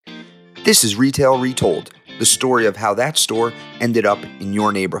This is Retail Retold, the story of how that store ended up in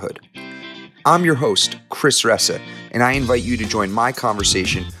your neighborhood. I'm your host, Chris Ressa, and I invite you to join my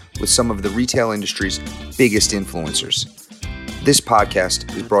conversation with some of the retail industry's biggest influencers. This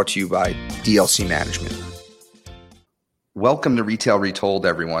podcast is brought to you by DLC Management. Welcome to Retail Retold,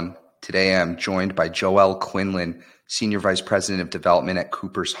 everyone. Today I'm joined by Joelle Quinlan, Senior Vice President of Development at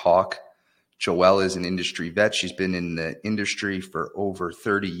Cooper's Hawk. Joelle is an industry vet. She's been in the industry for over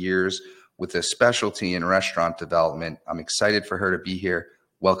 30 years with a specialty in restaurant development. I'm excited for her to be here.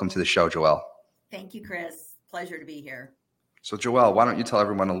 Welcome to the show, Joelle. Thank you, Chris. Pleasure to be here. So Joelle, why don't you tell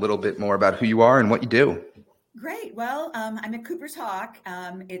everyone a little bit more about who you are and what you do? Great. Well, I'm at Cooper's Hawk.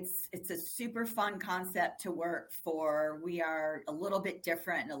 It's a super fun concept to work for. We are a little bit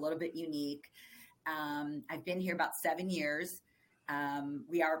different and a little bit unique. I've been here about 7 years.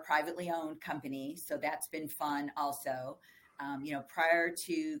 We are a privately owned company, so that's been fun also. Prior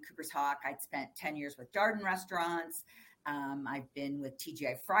to Cooper's Hawk, I'd spent 10 years with Darden Restaurants. I've been with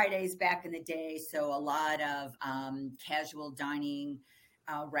TGI Fridays back in the day, so a lot of casual dining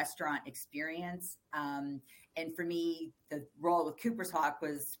restaurant experience. And for me, the role with Cooper's Hawk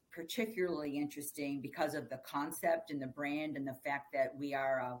was particularly interesting because of the concept and the brand and the fact that we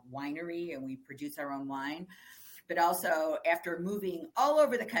are a winery and we produce our own wine. But also, after moving all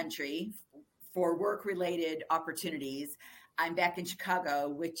over the country for work-related opportunities, I'm back in Chicago,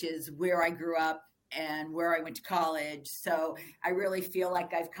 which is where I grew up and where I went to college. So I really feel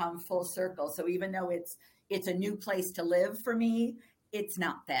like I've come full circle. So even though it's a new place to live for me, it's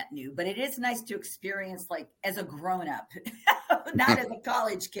not that new. But it is nice to experience like as a grown-up, not as a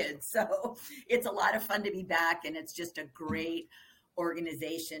college kid. So it's a lot of fun to be back, and it's just a great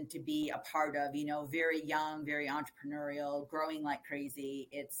organization to be a part of, very young, very entrepreneurial, growing like crazy.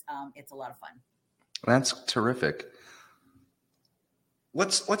 It's a lot of fun. That's terrific.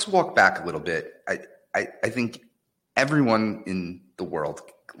 Let's walk back a little bit. I think everyone in the world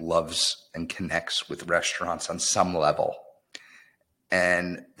loves and connects with restaurants on some level.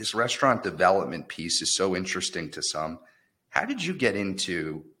 And this restaurant development piece is so interesting to some. How did you get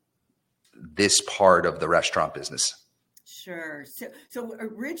this part of the restaurant business? Sure. So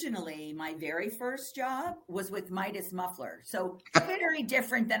originally, my very first job was with Midas Muffler. So very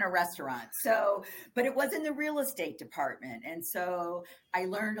different than a restaurant. But it was in the real estate department. And so I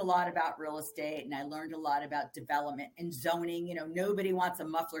learned a lot about real estate, and I learned a lot about development and zoning. Nobody wants a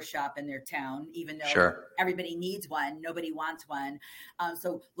muffler shop in their town, even though everybody needs one. Nobody wants one.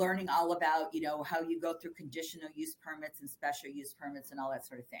 So learning all about, how you go through conditional use permits and special use permits and all that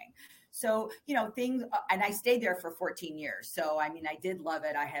sort of thing. So, things, and I stayed there for 14 years. So, I did love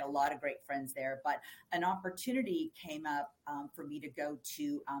it. I had a lot of great friends there, but an opportunity came up for me to go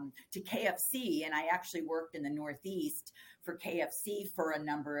to KFC. And I actually worked in the Northeast for KFC for a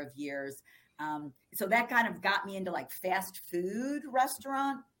number of years. So that kind of got me into like fast food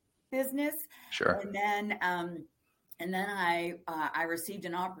restaurant business. Sure. And then I received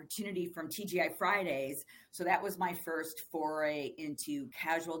an opportunity from TGI Fridays. So that was my first foray into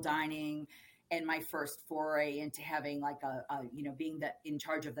casual dining and my first foray into having like being in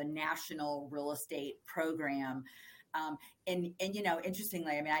charge of the national real estate program.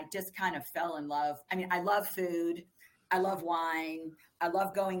 Interestingly, I just kind of fell in love. I love food. I love wine. I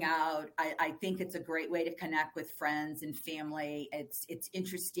love going out. I think it's a great way to connect with friends and family. It's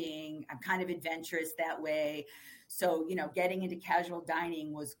interesting. I'm kind of adventurous that way. So, getting into casual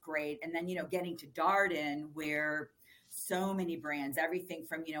dining was great. And then, getting to Darden, where so many brands, everything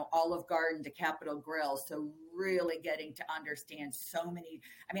from, Olive Garden to Capitol Grill. So really getting to understand so many,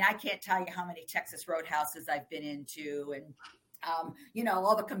 I can't tell you how many Texas Roadhouses I've been into, and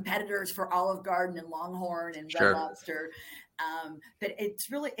all the competitors for Olive Garden and Longhorn and Red Lobster. But it's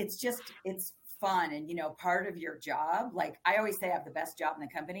fun. And, part of your job, like I always say, I have the best job in the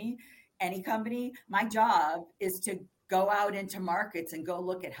company, any company. My job is to go out into markets and go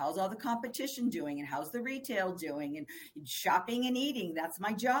look at how's all the competition doing and how's the retail doing and shopping and eating. That's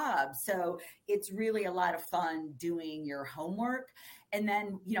my job. So it's really a lot of fun doing your homework. And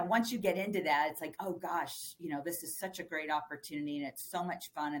then, once you get into that, it's like, oh gosh, this is such a great opportunity and it's so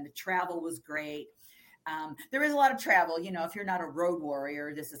much fun. And the travel was great. There is a lot of travel, if you're not a road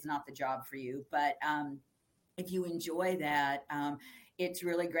warrior, this is not the job for you. But if you enjoy that, it's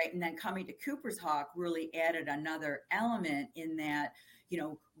really great. And then coming to Cooper's Hawk really added another element in that,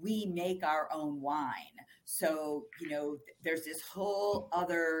 we make our own wine. So, there's this whole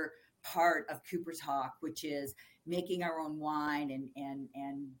other part of Cooper's Hawk, which is making our own wine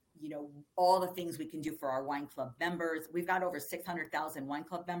and all the things we can do for our wine club members. We've got over 600,000 wine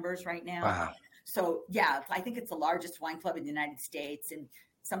club members right now. Wow. So yeah, I think it's the largest wine club in the United States. And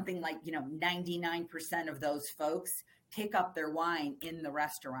something like, 99% of those folks pick up their wine in the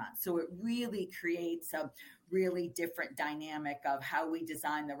restaurant. So it really creates a really different dynamic of how we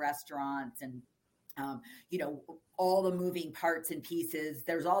design the restaurants and, all the moving parts and pieces.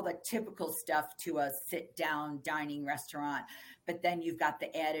 There's all the typical stuff to a sit down dining restaurant, but then you've got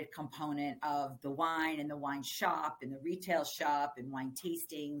the added component of the wine and the wine shop and the retail shop and wine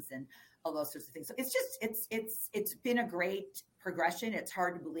tastings and all those sorts of things. So it's been a great progression. It's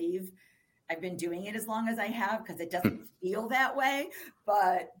hard to believe I've been doing it as long as I have, because it doesn't feel that way,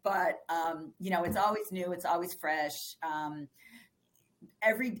 but it's always new. It's always fresh.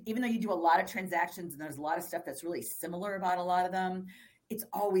 Even though you do a lot of transactions and there's a lot of stuff that's really similar about a lot of them, it's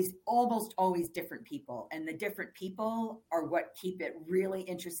almost always different people. And the different people are what keep it really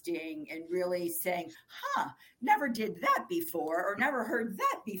interesting and really saying, never did that before or never heard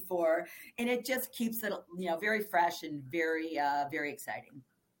that before. And it just keeps it, very fresh and very, very exciting.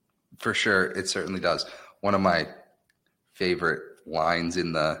 For sure. It certainly does. One of my favorite lines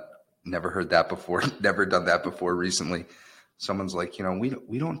in the never heard that before, never done that before recently. Someone's like,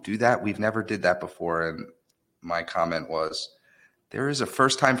 we don't do that. We've never did that before. And my comment was, there is a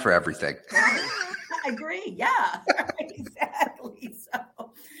first time for everything. I agree. Yeah, exactly.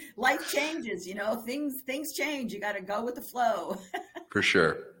 So life changes, things change. You got to go with the flow. For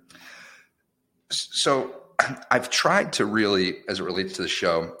sure. So I've tried to really, as it relates to the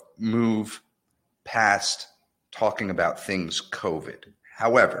show, move past talking about things COVID.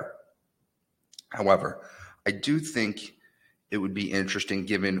 However, I do think it would be interesting,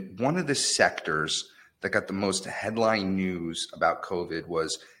 given one of the sectors that got the most headline news about COVID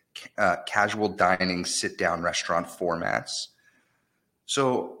was casual dining, sit-down restaurant formats.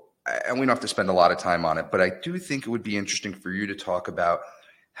 So, and we don't have to spend a lot of time on it, but I do think it would be interesting for you to talk about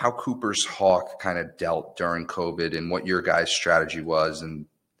how Cooper's Hawk kind of dealt during COVID and what your guys' strategy was and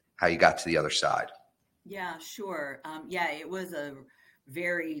how you got to the other side. Yeah, sure. It was a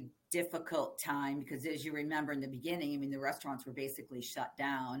very difficult time because, as you remember in the beginning, the restaurants were basically shut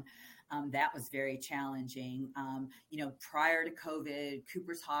down. That was very challenging. Prior to COVID,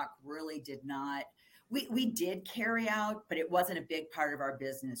 Cooper's Hawk really did not. We did carry out, but it wasn't a big part of our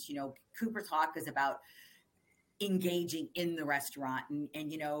business. Cooper's Hawk is about engaging in the restaurant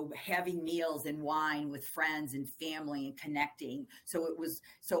and having meals and wine with friends and family and connecting. So it was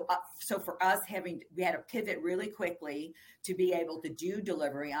so for us we had to pivot really quickly to be able to do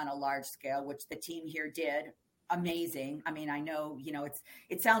delivery on a large scale, which the team here did. Amazing. I know,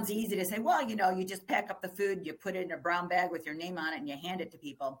 it sounds easy to say, well, you just pack up the food, you put it in a brown bag with your name on it and you hand it to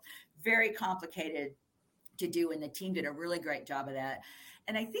people. Very complicated to do. And the team did a really great job of that.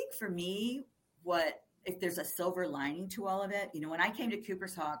 And I think for me, if there's a silver lining to all of it, when I came to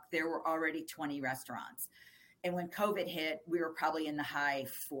Cooper's Hawk, there were already 20 restaurants. And when COVID hit, we were probably in the high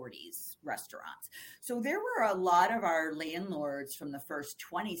 40s restaurants. So there were a lot of our landlords from the first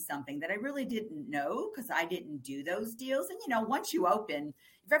 20 something that I really didn't know because I didn't do those deals. And, once you open,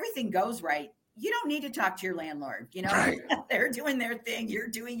 if everything goes right, you don't need to talk to your landlord. Right. They're doing their thing. You're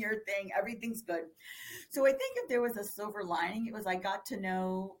doing your thing. Everything's good. So I think if there was a silver lining, it was I got to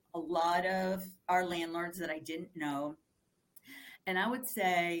know a lot of our landlords that I didn't know. And I would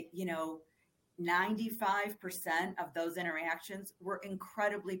say, 95% of those interactions were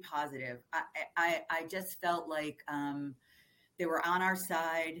incredibly positive. I just felt like they were on our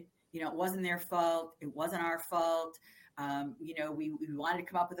side. It wasn't their fault. It wasn't our fault. We wanted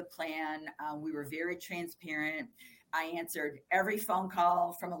to come up with a plan. We were very transparent. I answered every phone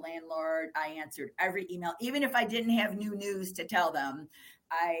call from a landlord. I answered every email. Even if I didn't have new news to tell them,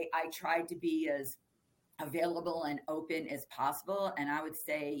 I tried to be as available and open as possible. And I would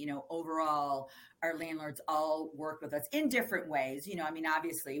say, overall, our landlords all work with us in different ways.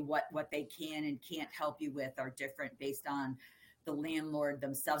 Obviously what they can and can't help you with are different based on the landlord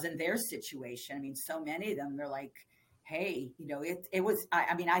themselves and their situation. So many of them, they're like, hey, it was,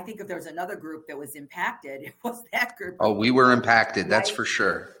 I think if there was another group that was impacted, it was that group. Oh, we were impacted. Right? That's for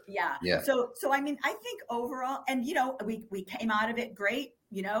sure. Yeah. So I think overall, and, we came out of it great.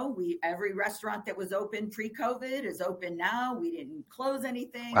 Every restaurant that was open pre-COVID is open now. We didn't close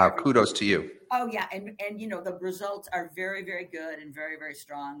anything. Wow. Kudos to you. Oh yeah. And the results are very, very good and very, very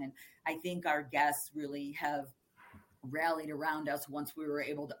strong. And I think our guests really have rallied around us once we were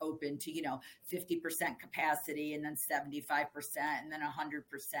able to open to 50% capacity and then 75% and then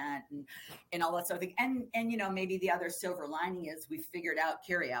 100% and all that sort of thing. And maybe the other silver lining is we figured out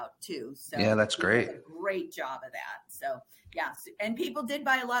carry out too. So yeah, that's great. A great job of that. So yeah, and people did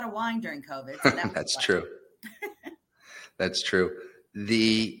buy a lot of wine during COVID. So that's true. That's true.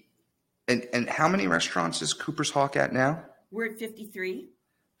 And how many restaurants is Cooper's Hawk at now? We're at 53.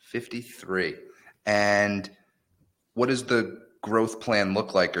 53. And what does the growth plan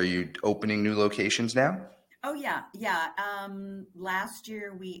look like? Are you opening new locations now? Oh yeah, yeah. Last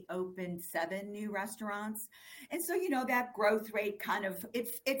year we opened 7 new restaurants, and so that growth rate kind of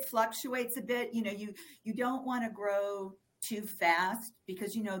it fluctuates a bit. You don't want to grow too fast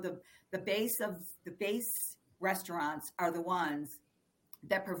because the base restaurants are the ones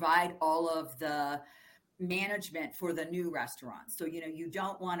that provide all of the management for the new restaurants. So you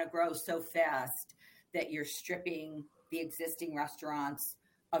don't want to grow so fast that you're stripping the existing restaurants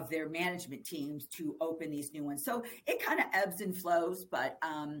of their management teams to open these new ones. So it kind of ebbs and flows, but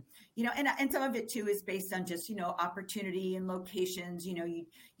and some of it too is based on just opportunity and locations. You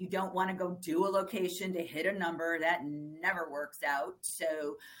don't want to go do a location to hit a number that never works out.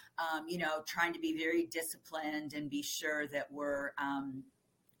 So trying to be very disciplined and be sure that we're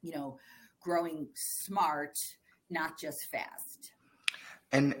growing smart, not just fast.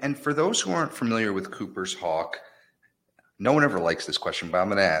 And for those who aren't familiar with Cooper's Hawk, no one ever likes this question, but I'm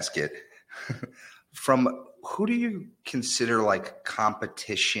going to ask it. From who do you consider like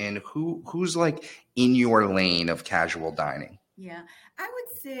competition? Who's like in your lane of casual dining? Yeah, I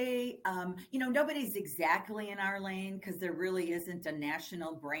would say, nobody's exactly in our lane because there really isn't a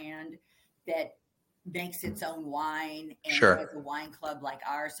national brand that makes its own wine and Sure. has a wine club like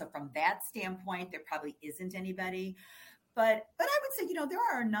ours. So from that standpoint, there probably isn't anybody. But I would say, there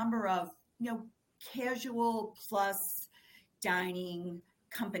are a number of, casual plus dining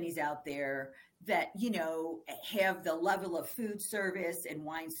companies out there that, have the level of food service and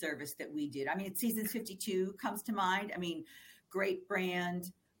wine service that we did. I mean, Seasons 52 comes to mind. I mean, great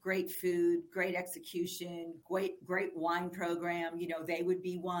brand, great food, great execution, great wine program. They would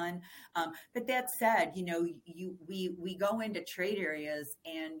be one. But that said, we go into trade areas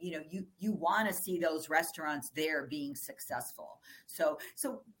and you want to see those restaurants there being successful. So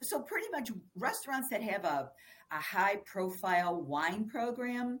pretty much restaurants that have a high profile wine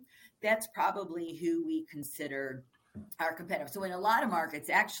program, that's probably who we consider our competitor. So in a lot of markets,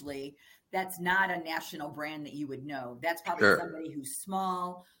 actually, that's not a national brand that you would know. That's probably Sure. somebody who's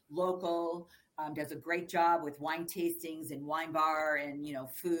small, local, does a great job with wine tastings and wine bar and,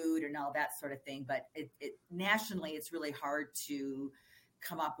 food and all that sort of thing. But nationally, it's really hard to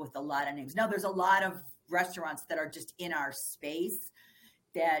come up with a lot of names. Now, there's a lot of restaurants that are just in our space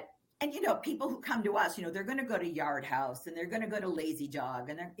that, and, people who come to us, they're going to go to Yard House and they're going to go to Lazy Dog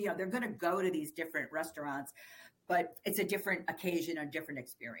and they're going to go to these different restaurants, but it's a different occasion, a different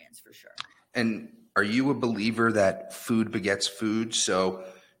experience for sure. And are you a believer that food begets food? So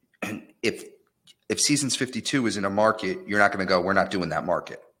if Seasons 52 is in a market, you're not going to go, we're not doing that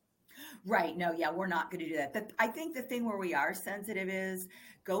market. Right. No, yeah, we're not going to do that. I think the thing where we are sensitive is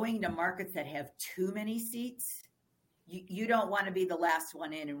going to markets that have too many seats. You don't want to be the last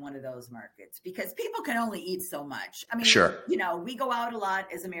one in one of those markets because people can only eat so much. I mean, Sure. We go out a lot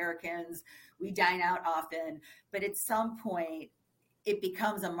as Americans, we dine out often, but at some point it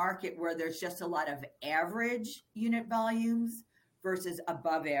becomes a market where there's just a lot of average unit volumes versus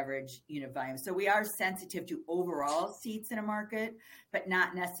above average unit volumes. So we are sensitive to overall seats in a market, but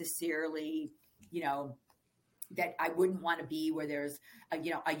not necessarily, that I wouldn't want to be where there's a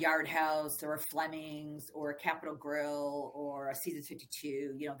Yard House or a Fleming's or a Capital Grill or a Seasons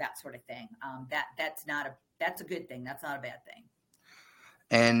 52, that sort of thing. That's a good thing. That's not a bad thing.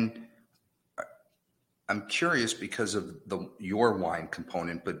 And I'm curious because of your wine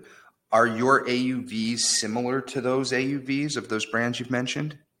component, but are your AUVs similar to those AUVs of those brands you've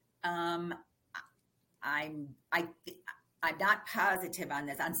mentioned? I'm not positive on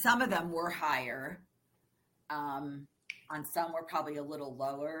this. On some of them, we're higher. On some, we're probably a little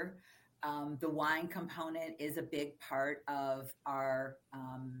lower. The wine component is a big part of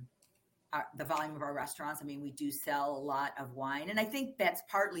the volume of our restaurants. I mean, we do sell a lot of wine, and I think that's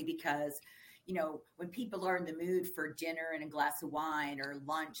partly because, when people are in the mood for dinner and a glass of wine or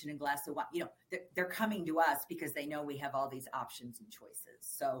lunch and a glass of wine, they're coming to us because they know we have all these options and choices.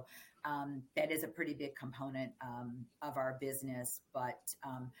 So that is a pretty big component of our business, but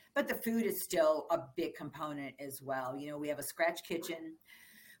the food is still a big component as well. We have a scratch kitchen.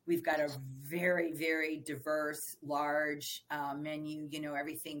 We've got a very, very diverse, large menu.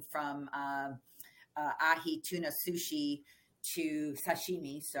 Everything from ahi tuna sushi to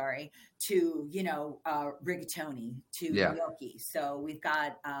sashimi, to rigatoni, to gnocchi. So we've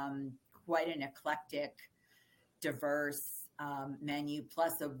got quite an eclectic, diverse menu,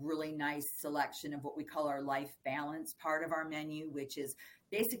 plus a really nice selection of what we call our life balance part of our menu, which is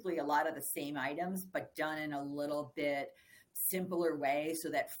basically a lot of the same items, but done in a little bit simpler way so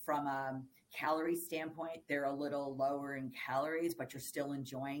that from a calorie standpoint, they're a little lower in calories, but you're still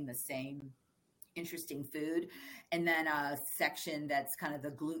enjoying the same interesting food. And then a section that's kind of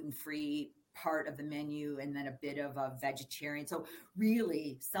the gluten-free part of the menu, and then a bit of a vegetarian. So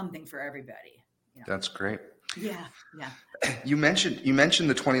really something for everybody. That's great. Yeah. You mentioned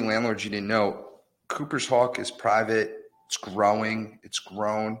the 20 landlords you didn't know. Cooper's Hawk is private. It's growing. It's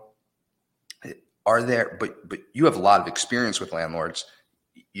grown. Are there, but you have a lot of experience with landlords.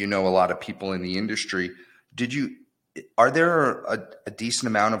 You know a lot of people in the industry. Are there a decent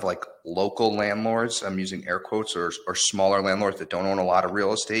amount of like local landlords, I'm using air quotes, or smaller landlords that don't own a lot of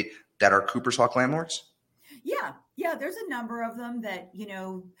real estate that are Cooper's Hawk landlords? Yeah. There's a number of them that,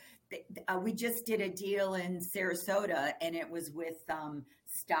 we just did a deal in Sarasota, and it was with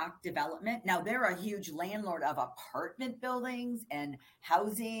Stock Development. Now, they're a huge landlord of apartment buildings and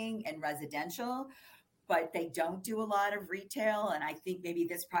housing and residential, but they don't do a lot of retail. And I think maybe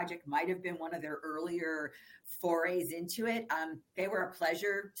this project might have been one of their earlier forays into it. They were a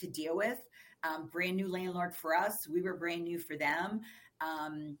pleasure to deal with. Brand new landlord for us. We were brand new for them.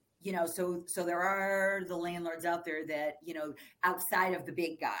 So there are the landlords out there that, outside of the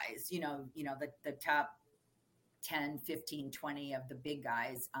big guys, the top 10, 15, 20 of the big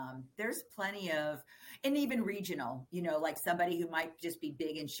guys. There's plenty of, and even regional, like somebody who might just be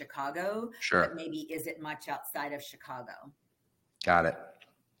big in Chicago, sure, but maybe isn't much outside of Chicago. Got it.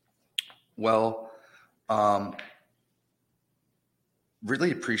 Well,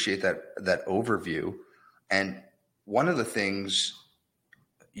 really appreciate that overview. And one of the things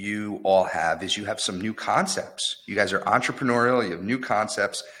you all have is you have some new concepts. You guys are entrepreneurial, you have new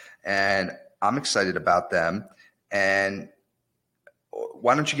concepts, and I'm excited about them. And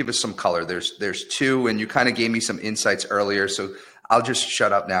why don't you give us some color? There's two, and you kind of gave me some insights earlier, so I'll just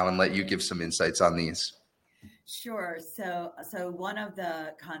shut up now and let you give some insights on these. Sure. So one of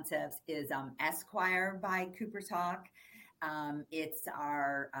the concepts is Esquire by Cooper's Hawk. It's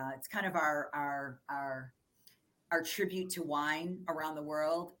kind of our tribute to wine around the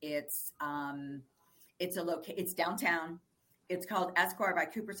world. It's downtown. It's called Esquire by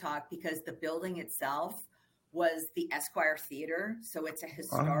Cooper's Hawk because the building itself was the Esquire Theater. So it's a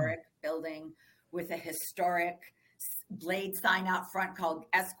historic building with a historic blade sign out front called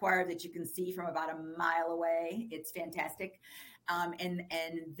Esquire that you can see from about a mile away. It's fantastic. And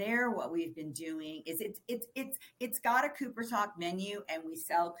there, what we've been doing is it's got a Cooper's Hawk menu, and we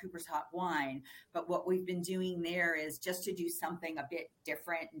sell Cooper's Hawk wine. But what we've been doing there is just to do something a bit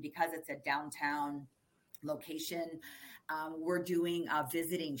different. And because it's a downtown location, we're doing a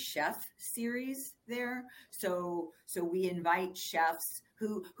visiting chef series there. So we invite chefs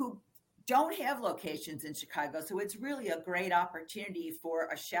who don't have locations in Chicago. So it's really a great opportunity for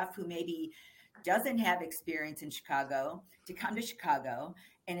a chef who maybe doesn't have experience in Chicago to come to Chicago.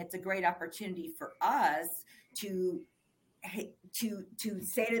 And it's a great opportunity for us to say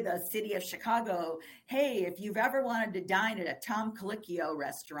to the city of Chicago, hey, if you've ever wanted to dine at a Tom Colicchio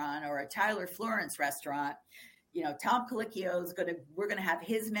restaurant or a Tyler Florence restaurant, Tom Colicchio's we're going to have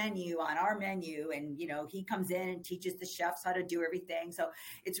his menu on our menu. And, he comes in and teaches the chefs how to do everything. So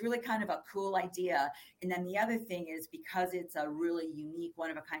it's really kind of a cool idea. And then the other thing is, because it's a really unique, one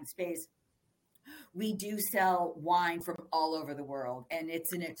of a kind space, we do sell wine from all over the world. And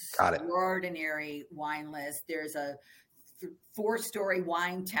it's an extraordinary wine list. There's a 4-story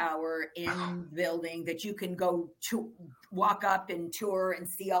wine tower in the building that you can go to walk up and tour and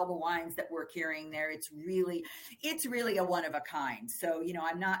see all the wines that we're carrying there. It's really a one of a kind. So,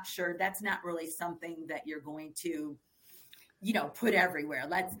 I'm not sure, that's not really something that you're going to, put everywhere.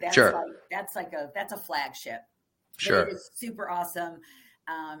 That's a flagship. Sure. It is super awesome.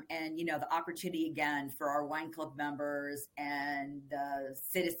 And, the opportunity again for our wine club members and the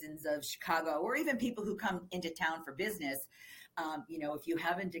citizens of Chicago, or even people who come into town for business, if you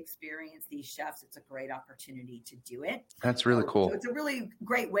haven't experienced these chefs, it's a great opportunity to do it. That's really cool. So it's a really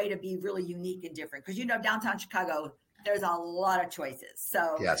great way to be really unique and different because, downtown Chicago, there's a lot of choices.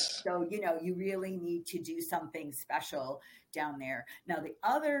 So, yes. So, you really need to do something special down there. Now, the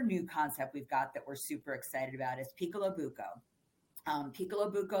other new concept we've got that we're super excited about is Piccolo Buco. Piccolo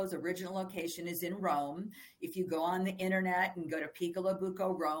Buco's original location is in Rome. If you go on the internet and go to Piccolo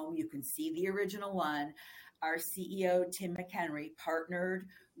Buco Rome, you can see the original one. Our CEO, Tim McHenry, partnered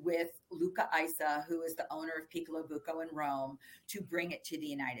with Luca Isa, who is the owner of Piccolo Buco in Rome, to bring it to the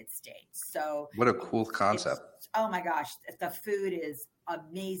United States. So what a cool concept. Oh my gosh, the food is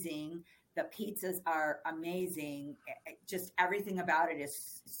amazing. The pizzas are amazing. Just everything about it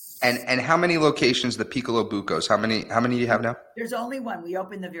is. And how many locations, the Piccolo Bucos? How many do you have now? There's only one. We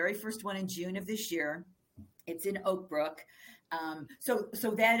opened the very first one in June of this year. It's in Oak Brook.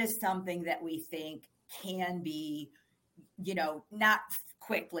 So that is something that we think can be, not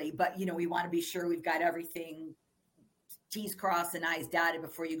quickly, but, we want to be sure we've got everything T's crossed and I's dotted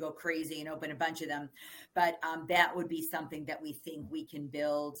before you go crazy and open a bunch of them. But that would be something that we think we can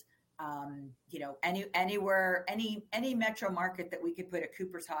build. Anywhere, any metro market that we could put a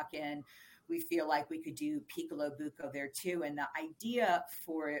Cooper's Hawk in, we feel like we could do Piccolo Buco there too. And the idea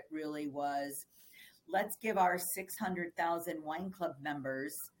for it really was, let's give our 600,000 wine club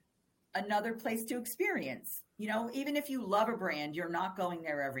members another place to experience. Even if you love a brand, you're not going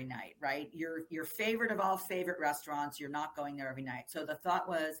there every night, right? Your favorite of all favorite restaurants, you're not going there every night. So the thought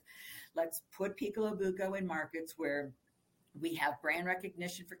was, let's put Piccolo Buco in markets where we have brand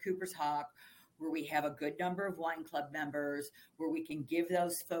recognition for Cooper's Hawk, where we have a good number of wine club members, where we can give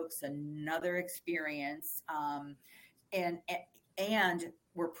those folks another experience. And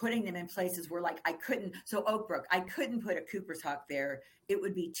we're putting them in places where, like, Oakbrook, I couldn't put a Cooper's Hawk there. It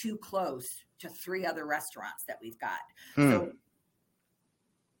would be too close to 3 other restaurants that we've got. So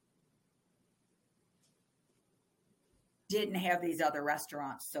didn't have these other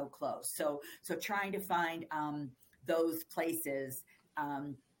restaurants so close. So trying to find those places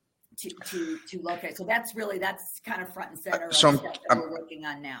to locate. So that's kind of front and center stuff that we're working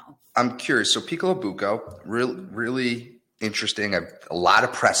on now. I'm curious. So Piccolo Buco, really interesting. A lot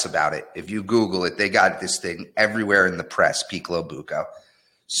of press about it. If you Google it, they got this thing everywhere in the press, Piccolo Buco.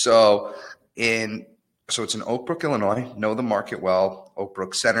 So it's in Oak Brook, Illinois. Know the market well. Oak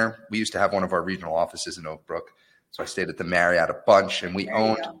Brook Center. We used to have one of our regional offices in Oak Brook. So I stayed at the Marriott a bunch, and we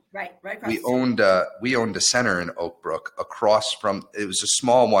owned a center in Oak Brook across from, it was a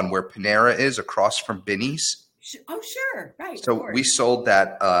small one where Panera is, across from Binny's. Oh, sure. Right. So we sold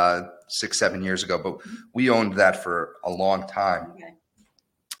that 6-7 years ago, but we owned that for a long time. Okay.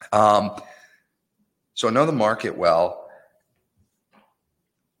 So I know the market well.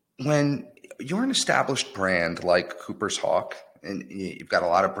 When you're an established brand like Cooper's Hawk, and you've got a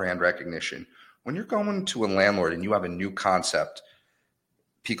lot of brand recognition, when you're going to a landlord and you have a new concept,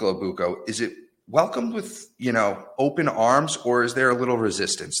 Piccolo Buco, is it welcomed with, open arms, or is there a little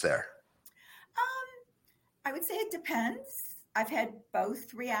resistance there? I would say it depends. I've had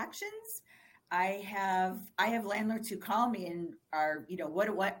both reactions. I have landlords who call me and are,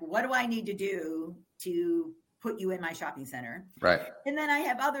 what do I need to do to put you in my shopping center? Right. And then I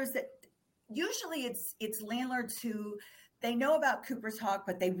have others that usually it's landlords who, they know about Cooper's Hawk,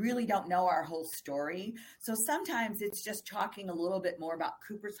 but they really don't know our whole story. So sometimes it's just talking a little bit more about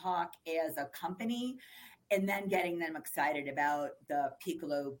Cooper's Hawk as a company, and then getting them excited about the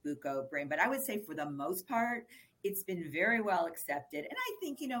Piccolo Buco brand. But I would say for the most part, it's been very well accepted. And I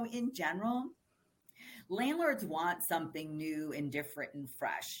think, in general, landlords want something new and different and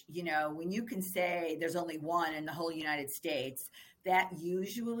fresh. When you can say there's only one in the whole United States, that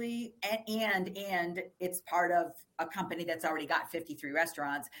usually, and it's part of a company that's already got 53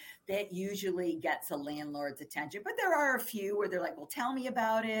 restaurants, that usually gets a landlord's attention. But there are a few where they're like, well, tell me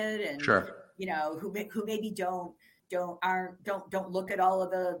about it. And, sure. Who maybe don't look at all of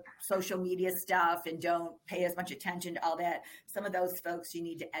the social media stuff and don't pay as much attention to all that. Some of those folks, you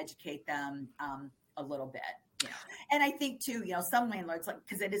need to educate them a little bit. And I think too, some landlords, like,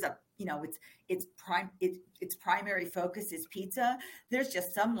 because it is its primary focus is pizza. There's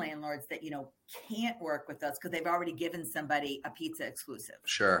just some landlords that can't work with us because they've already given somebody a pizza exclusive.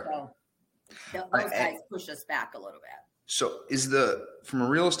 Sure. So those guys push us back a little bit. So from a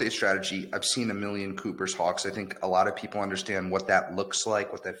real estate strategy, I've seen a million Cooper's Hawks. I think a lot of people understand what that looks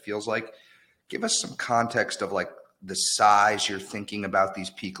like, what that feels like. Give us some context of, like, the size you're thinking about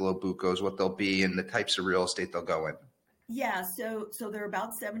these Piccolo Bucos, what they'll be, and the types of real estate they'll go in. Yeah, so they're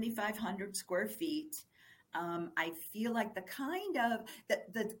about 7,500 square feet. I feel like the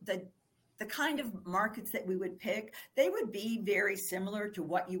kind of markets that we would pick, they would be very similar to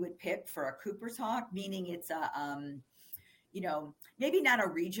what you would pick for a Cooper's Hawk, meaning it's maybe not a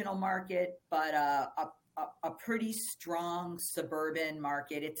regional market, but a pretty strong suburban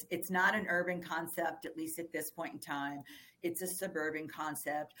market. It's not an urban concept, at least at this point in time. It's a suburban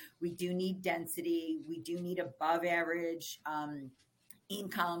concept. We do need density. We do need above average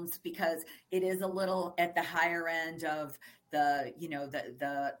incomes, because it is a little at the higher end of the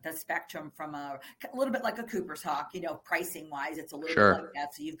spectrum, from a little bit like a Cooper's Hawk, pricing wise, it's a little Sure. bit like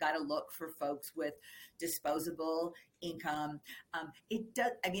that. So you've got to look for folks with disposable income. It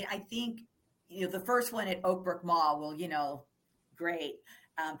does. I mean, I think, the first one at Oak Brook Mall will, great.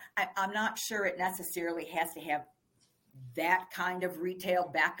 I'm not sure it necessarily has to have that kind of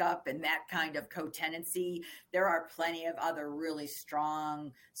retail backup and that kind of co-tenancy, there are plenty of other really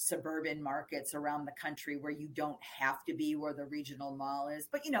strong suburban markets around the country where you don't have to be where the regional mall is.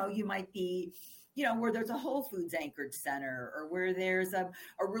 But, you might be, where there's a Whole Foods anchored center, or where there's a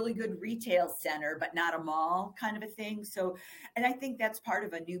really good retail center, but not a mall kind of a thing. So, and I think that's part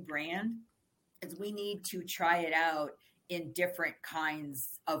of a new brand, is we need to try it out in different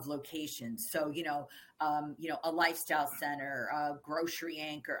kinds of locations. So, a lifestyle center, a grocery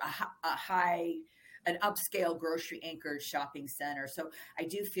anchor, an upscale grocery anchored shopping center. So I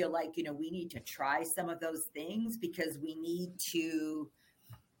do feel like, we need to try some of those things, because we need to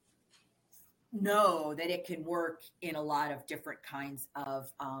know that it can work in a lot of different kinds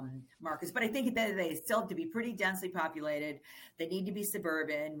of markets. But I think that they still have to be pretty densely populated. They need to be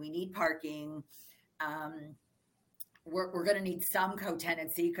suburban. We need parking. We're going to need some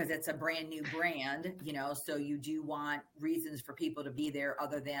co-tenancy, because it's a brand new brand, so you do want reasons for people to be there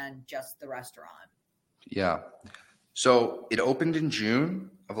other than just the restaurant. Yeah. So it opened in June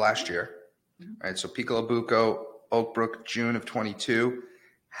of last year, right? So Piccolo Buco, Oak Brook, June of 22.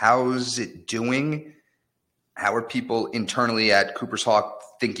 How's it doing? How are people internally at Cooper's Hawk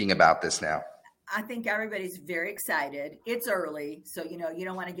thinking about this now? I think everybody's very excited. It's early, so you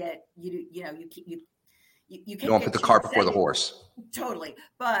don't want to get you can't don't put the cart before the horse. Totally,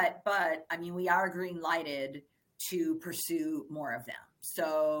 but I mean, we are green lighted to pursue more of them.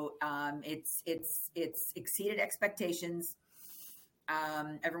 So it's exceeded expectations.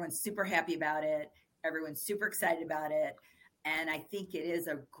 Everyone's super happy about it. Everyone's super excited about it. And I think it is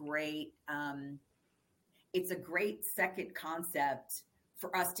a great second concept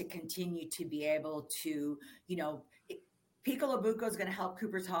for us to continue to be able to, Piccolo Buco is going to help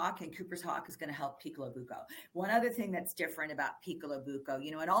Cooper's Hawk, and Cooper's Hawk is going to help Piccolo Buco. One other thing that's different about Piccolo Buco,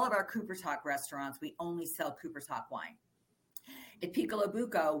 in all of our Cooper's Hawk restaurants, we only sell Cooper's Hawk wine. At Piccolo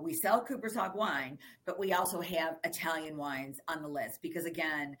Buco, we sell Cooper's Hawk wine, but we also have Italian wines on the list, because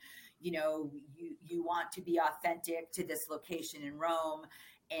again, you want to be authentic to this location in Rome,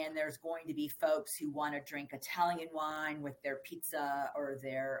 and there's going to be folks who want to drink Italian wine with their pizza or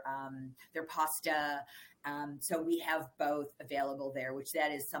their pasta. So we have both available there, which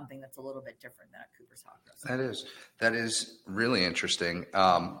that is something that's a little bit different than a Cooper's Hawk restaurant. That is really interesting.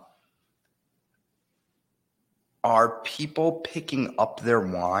 Are people picking up their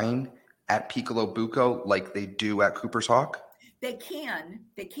wine at Piccolo Buco like they do at Cooper's Hawk? They can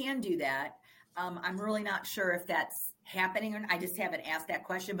do that. I'm really not sure if that's happening, or I just haven't asked that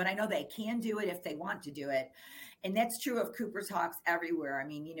question, but I know they can do it if they want to do it. And that's true of Cooper's Hawks everywhere. I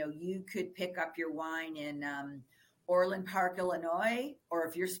mean, you could pick up your wine in Orland Park, Illinois, or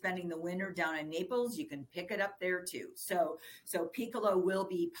if you're spending the winter down in Naples, you can pick it up there too. So Piccolo will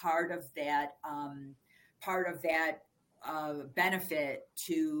be part of that benefit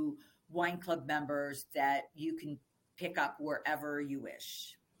to wine club members, that you can pick up wherever you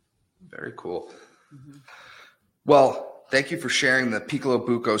wish. Very cool. Mm-hmm. Well, thank you for sharing the Piccolo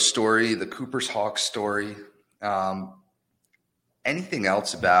Buco story, the Cooper's Hawk story. Anything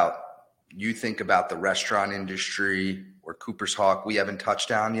else you think about the restaurant industry or Cooper's Hawk we haven't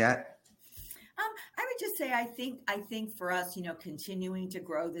touched on yet? I would just say, I think for us, continuing to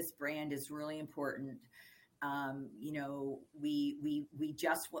grow this brand is really important. We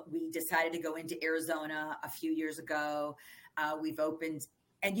decided to go into Arizona a few years ago. We've opened,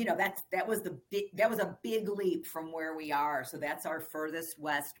 and that was a big leap from where we are. So that's our furthest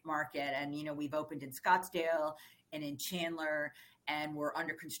west market. And, we've opened in Scottsdale and in Chandler, and we're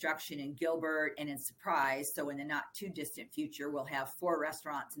under construction in Gilbert and in Surprise. So in the not too distant future, we'll have 4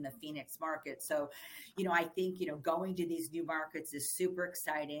 restaurants in the Phoenix market. So, I think, going to these new markets is super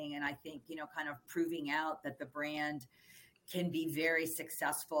exciting. And I think, kind of proving out that the brand can be very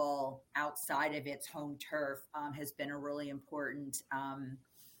successful outside of its home turf has been a really important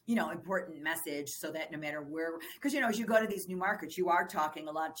important message, so that no matter where, because, as you go to these new markets, you are talking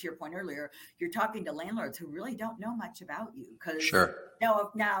a lot, to your point earlier, you're talking to landlords who really don't know much about you. Because sure.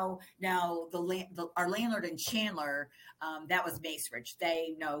 Now our landlord in Chandler, that was Macerich.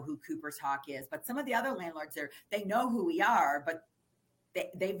 They know who Cooper's Hawk is, but some of the other landlords there, they know who we are, but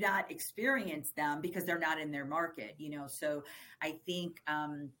they've not experienced them because they're not in their market, So I think,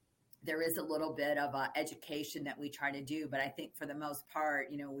 there is a little bit of education that we try to do, but I think for the most part,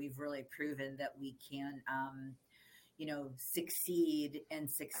 we've really proven that we can, succeed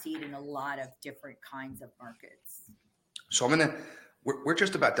in a lot of different kinds of markets. So we're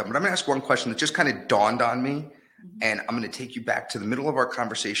just about done, but I'm going to ask one question that just kind of dawned on me, and I'm going to take you back to the middle of our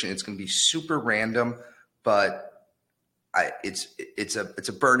conversation. It's going to be super random, but it's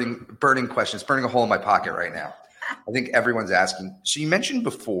a burning question. It's burning a hole in my pocket right now. I think everyone's asking. So you mentioned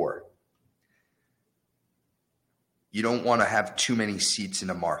before, you don't want to have too many seats in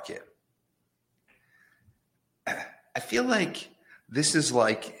a market. I feel like this is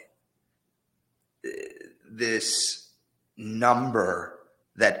like this number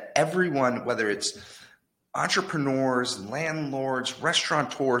that everyone, whether it's entrepreneurs, landlords,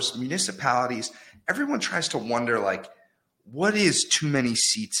 restaurateurs, municipalities, everyone tries to wonder, like, what is too many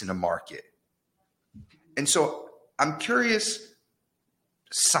seats in a market? And so I'm curious,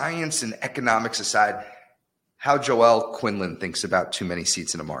 science and economics aside, how Joelle Quinlan thinks about too many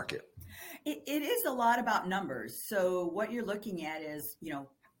seats in a market. It is a lot about numbers. So what you're looking at is,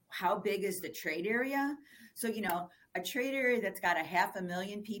 how big is the trade area? So, a trade area that's got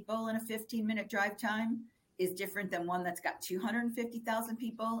 500,000 people in a 15-minute drive time is different than one that's got 250,000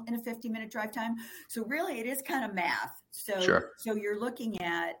 people in a 15-minute drive time. So really it is kind of math. So, sure. So you're looking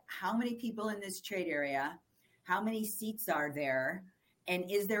at how many people in this trade area, how many seats are there, and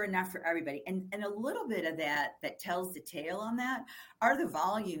is there enough for everybody? And a little bit of that tells the tale on that are the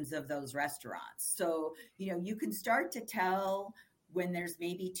volumes of those restaurants. So, you can start to tell when there's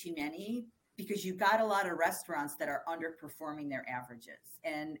maybe too many, because you've got a lot of restaurants that are underperforming their averages.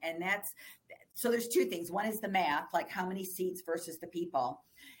 And that's, so there's two things. One is the math, like how many seats versus the people.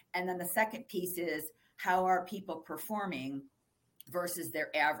 And then the second piece is how are people performing versus their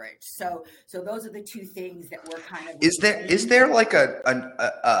average. So those are the two things that we're kind of. Is there like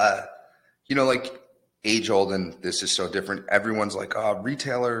like age old, and this is so different. Everyone's like,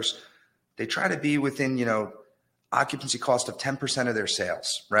 retailers, they try to be within, occupancy cost of 10% of their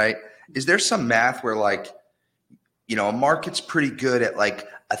sales, right? Is there some math where like, a market's pretty good at like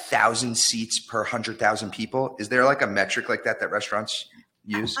 1,000 seats per 100,000 people? Is there like a metric like that restaurants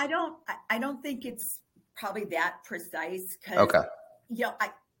use? I don't think it's probably that precise. Okay. You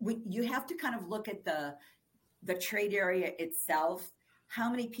have to kind of look at the trade area itself.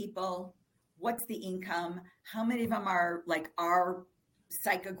 How many people? What's the income? How many of them are like our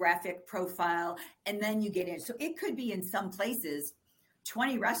psychographic profile? And then you get in. So it could be in some places,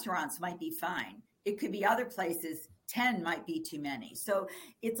 20 restaurants might be fine. It could be other places, 10 might be too many. So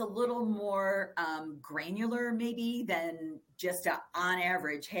it's a little more granular maybe than just on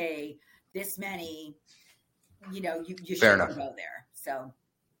average, hey, this many, you shouldn't go there. So.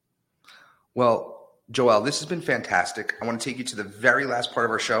 Well, Joelle, this has been fantastic. I want to take you to the very last part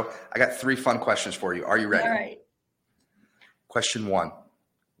of our show. I got 3 fun questions for you. Are you ready? All right. Question 1.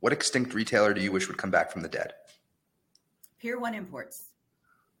 What extinct retailer do you wish would come back from the dead? Pier 1 Imports.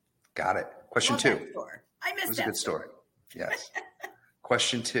 Got it. Question 2. I missed that. It was a good story. Yes.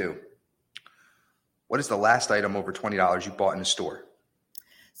 Question 2. What is the last item over $20 you bought in a store?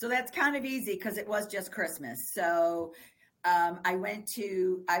 So that's kind of easy because it was just Christmas. So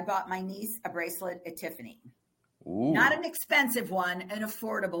I bought my niece a bracelet at Tiffany. Ooh. Not an expensive one, an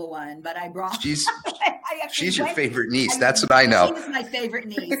affordable one, but I brought. She's your favorite niece. That's what I know. She was my favorite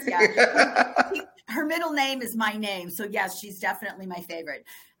niece. Yeah. Her middle name is my name, so yes, she's definitely my favorite.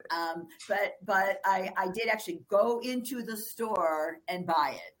 But I did actually go into the store and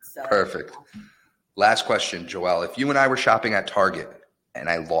buy it. So. Perfect. Last question, Joelle. If you and I were shopping at Target and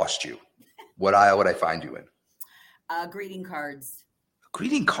I lost you, what aisle would I find you in? Greeting cards.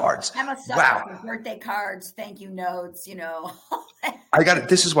 Greeting cards. I'm a sucker for birthday cards, thank you notes, I got it.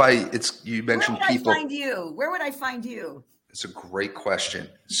 This is why you mentioned people. Where would I find you? It's a great question.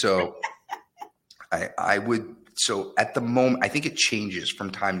 So I would, so at the moment, I think it changes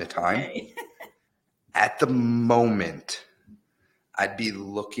from time to time. Okay. At the moment, I'd be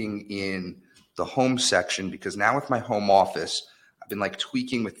looking in the home section because now with my home office, I've been like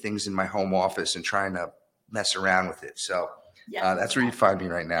tweaking with things in my home office and trying to mess around with it. So that's where you find me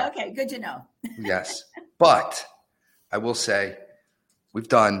right now. Okay, good to know. Yes. But I will say we've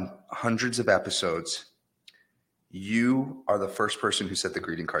done hundreds of episodes. You are the first person who said the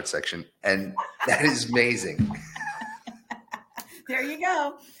greeting card section, and that is amazing. There you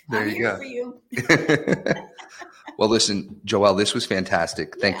go. There I'm you go. For you. Well, listen, Joelle, this was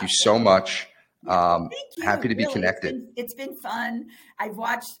fantastic. Thank you so much. Thank you. Happy to be connected. It's been fun. I've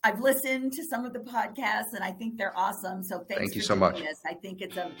listened to some of the podcasts and I think they're awesome. So thank you so much. This. I think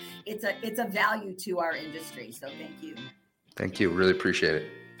it's a value to our industry. So thank you. Thank you. Really appreciate it.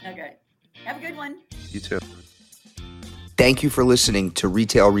 Okay. Have a good one. You too. Thank you for listening to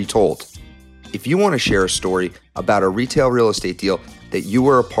Retail Retold. If you want to share a story about a retail real estate deal that you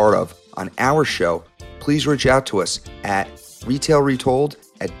were a part of on our show, please reach out to us at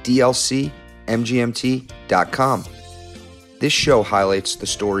retailretold@dlcmgmt.com. This show highlights the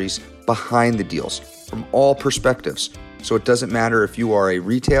stories behind the deals from all perspectives, so it doesn't matter if you are a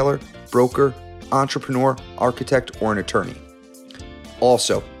retailer, broker, entrepreneur, architect, or an attorney.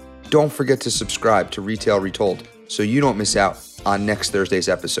 Also, don't forget to subscribe to Retail Retold so you don't miss out on next Thursday's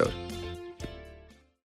episode.